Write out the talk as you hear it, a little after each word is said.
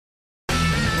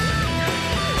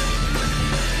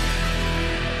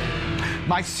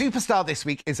My superstar this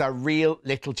week is a real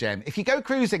little gem. If you go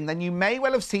cruising, then you may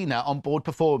well have seen her on board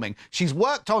performing. She's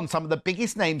worked on some of the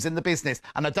biggest names in the business,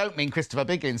 and I don't mean Christopher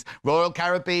Biggins. Royal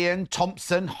Caribbean,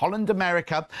 Thompson, Holland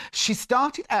America. She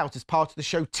started out as part of the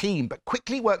show team, but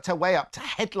quickly worked her way up to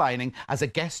headlining as a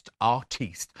guest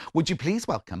artiste. Would you please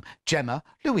welcome Gemma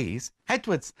Louise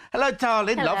Edwards. Hello,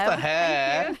 darling. Hello. Love the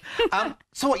hair.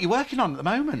 So what are you working on at the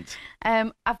moment?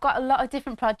 I've got a lot of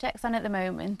different projects on at the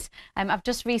moment. I've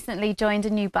just recently joined a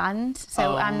new band,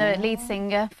 so I'm the lead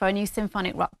singer for a new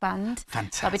symphonic rock band.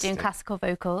 Fantastic. I'll be doing classical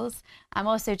vocals. I'm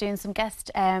also doing some guest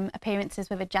appearances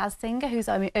with a jazz singer who's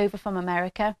over from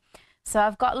America. So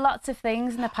I've got lots of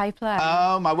things in the pipeline.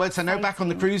 Oh, my word. So no back on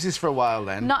the cruises for a while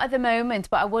then? Not at the moment,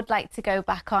 but I would like to go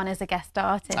back on as a guest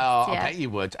artist. Oh, yeah. I bet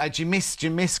you would. Do you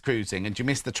miss cruising and do you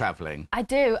miss the travelling? I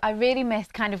do. I really miss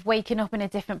kind of waking up in a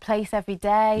different place every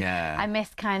day. Yeah. I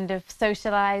miss kind of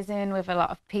socialising with a lot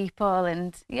of people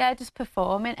and, yeah, just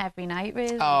performing every night,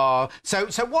 really. Oh, so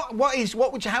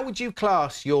how would you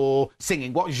class your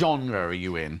singing? What genre are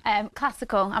you in?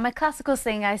 Classical. I'm a classical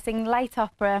singer. I sing light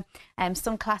opera,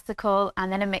 some classical,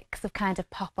 and then a mix of kind of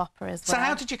pop opera as well. So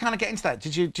how did you kind of get into that?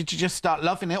 Did you just start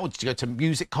loving it, or did you go to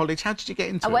music college? How did you get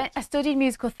into it? I studied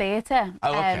musical theatre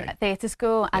at theatre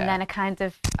school, and then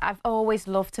I've always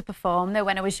loved to perform, though,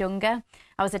 when I was younger.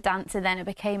 I was a dancer, then I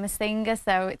became a singer,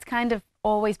 so it's kind of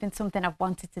always been something I've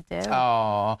wanted to do.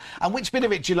 Oh, and which bit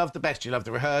of it do you love the best? Do you love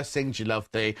the rehearsing? Do you love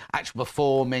the actual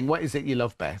performing? What is it you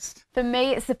love best? For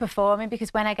me, it's the performing,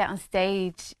 because when I get on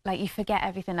stage, like, you forget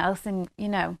everything else and, you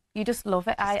know, you just love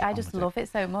it. I just love it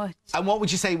so much. And what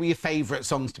would you say were your favourite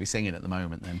songs to be singing at the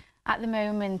moment then? At the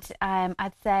moment,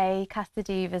 I'd say Casta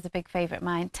Diva is a big favourite of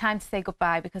mine. Time to Say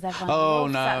Goodbye, because everyone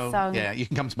loves that song. Yeah, you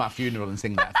can come to my funeral and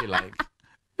sing that if you like.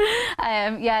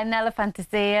 Yeah, Nella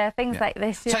Fantasia, things like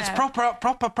this. So it's proper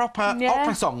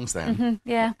opera songs then.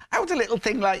 Yeah. How would a little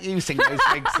thing like you sing those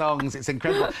big songs? It's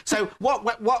incredible. So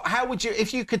how would you,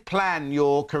 if you could plan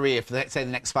your career for, let's say,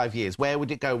 the next 5 years, where would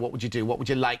it go? What would you do? What would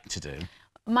you like to do?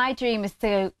 My dream is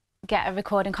to get a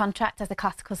recording contract as a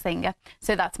classical singer.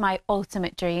 So that's my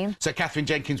ultimate dream. So Catherine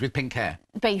Jenkins with pink hair?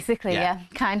 Basically, yeah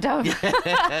kind of.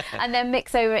 And then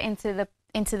mix over into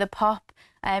the pop.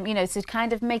 You know, to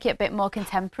kind of make it a bit more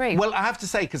contemporary. Well, I have to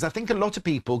say, because I think a lot of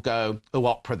people go, oh,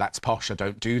 opera, that's posh, I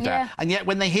don't do that. Yeah. And yet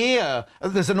when they hear,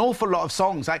 there's an awful lot of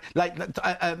songs,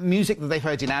 like music that they've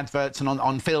heard in adverts and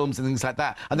on films and things like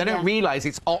that, and they don't realise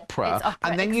it's opera,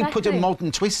 and then you put a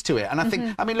modern twist to it. And I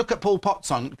think, I mean, look at Paul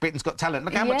Potts on Britain's Got Talent.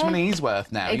 Look how much money he's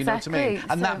worth now, you know what I mean?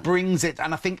 And that brings it,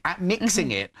 and I think mixing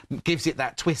it gives it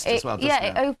that twist as well, doesn't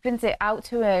it? It opens it out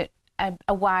to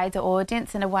a wider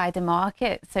audience and a wider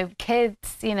market. So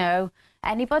kids, you know,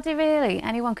 anybody really,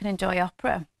 anyone can enjoy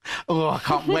opera. Oh, I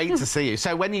can't wait to see you.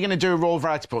 So when are you going to do a Royal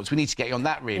Variety Performance? We need to get you on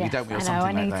that, really, don't we, or something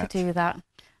like that? I know, I need to do that.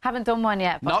 Haven't done one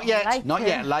yet. But not yet, like not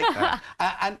yet, like that.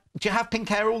 And do you have pink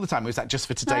hair all the time, or is that just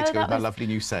for today to go with my lovely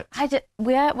new set?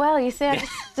 Well, you see, I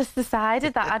just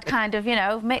decided that I'd kind of, you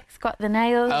know, got the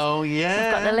nails. Oh,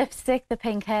 yeah. Got the lipstick, the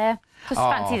pink hair. Just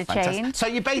fancy the change. So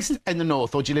you're based in the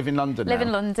north, or do you live in London now? Live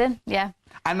in London, yeah.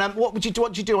 And what do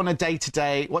you do on a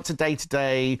day-to-day? What's a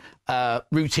day-to-day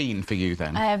routine for you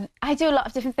then? I do a lot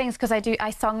of different things, because I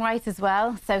songwrite as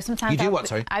well. So sometimes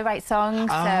I write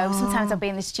songs. So sometimes I'll be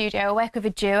in the studio. I work with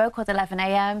a duo called 11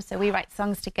 AM. So we write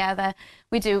songs together.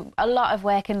 We do a lot of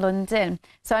work in London.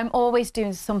 So I'm always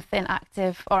doing something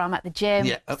active, or I'm at the gym,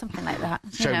 something like that.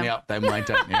 Show me up then, why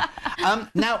don't you?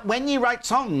 Now, when you write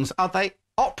songs, are they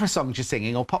opera songs you're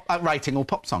singing, or writing, or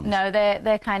pop songs? No,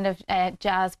 they're kind of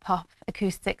jazz, pop,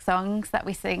 acoustic songs that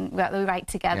we sing, that we write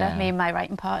together, me and my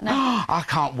writing partner. I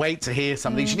can't wait to hear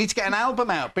some of these. You need to get an album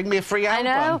out. Bring me a free album.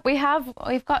 I know,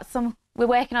 we've got some. We're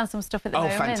working on some stuff at the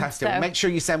moment. Oh, fantastic. So Well, make sure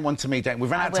you send one to me, don't we?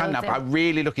 We've run out of time now, but I'm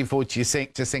really looking forward to you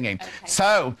singing. Okay.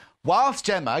 So, whilst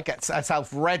Gemma gets herself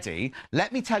ready,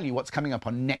 let me tell you what's coming up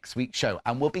on next week's show.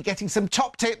 And we'll be getting some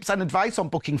top tips and advice on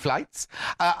booking flights.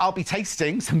 I'll be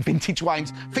tasting some vintage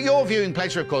wines for your viewing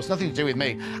pleasure, of course, nothing to do with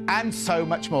me, and so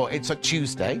much more. It's a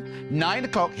Tuesday, 9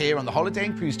 o'clock here on the Holiday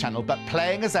and Cruise channel, but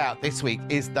playing us out this week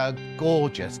is the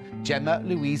gorgeous Gemma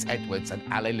Louise Edwards and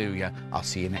Alleluia. I'll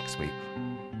see you next week.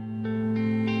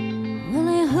 Well,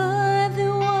 I heard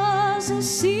there was a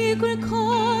secret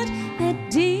chord that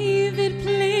David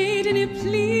played and it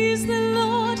pleased the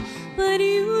Lord, but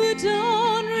you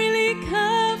don't really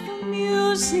care for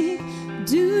music,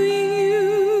 do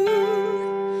you?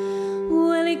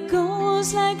 Well, it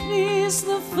goes like this: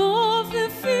 the fourth, the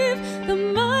fifth, the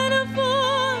minor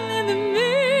fall, and the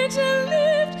major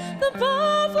lift, the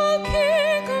powerful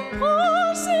king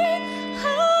composing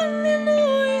hallelujah.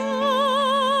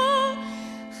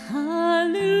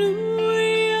 Hallelujah.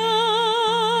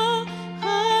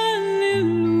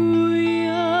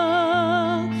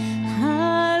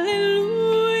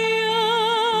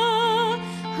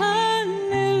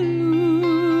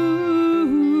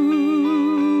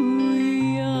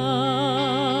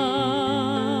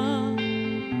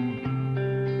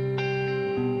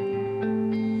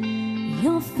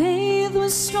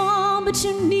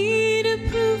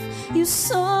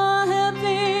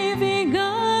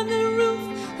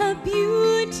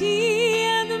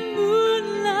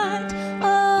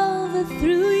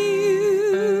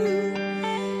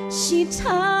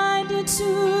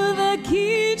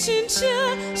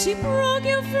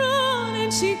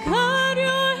 she cut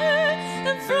your hair,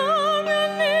 and from your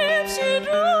lips she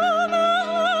drew the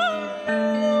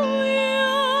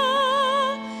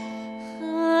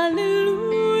hallelujah,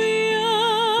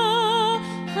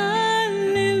 hallelujah,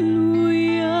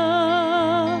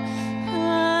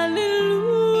 hallelujah,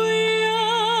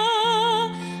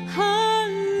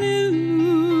 hallelujah.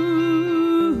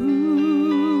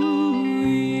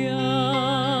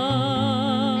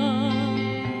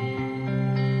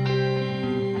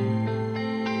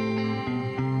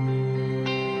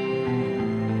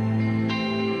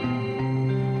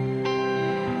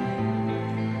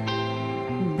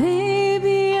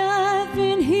 Baby, I've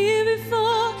been here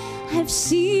before. I've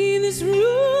seen this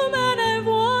room and I've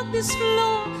walked this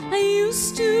floor. I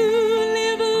used to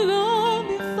live alone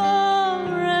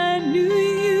before I knew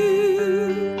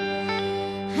you.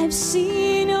 I've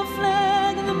seen your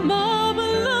flag and the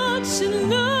marble arch, and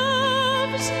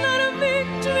love is not a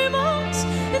victory march.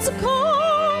 It's a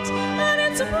cold and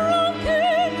it's a broken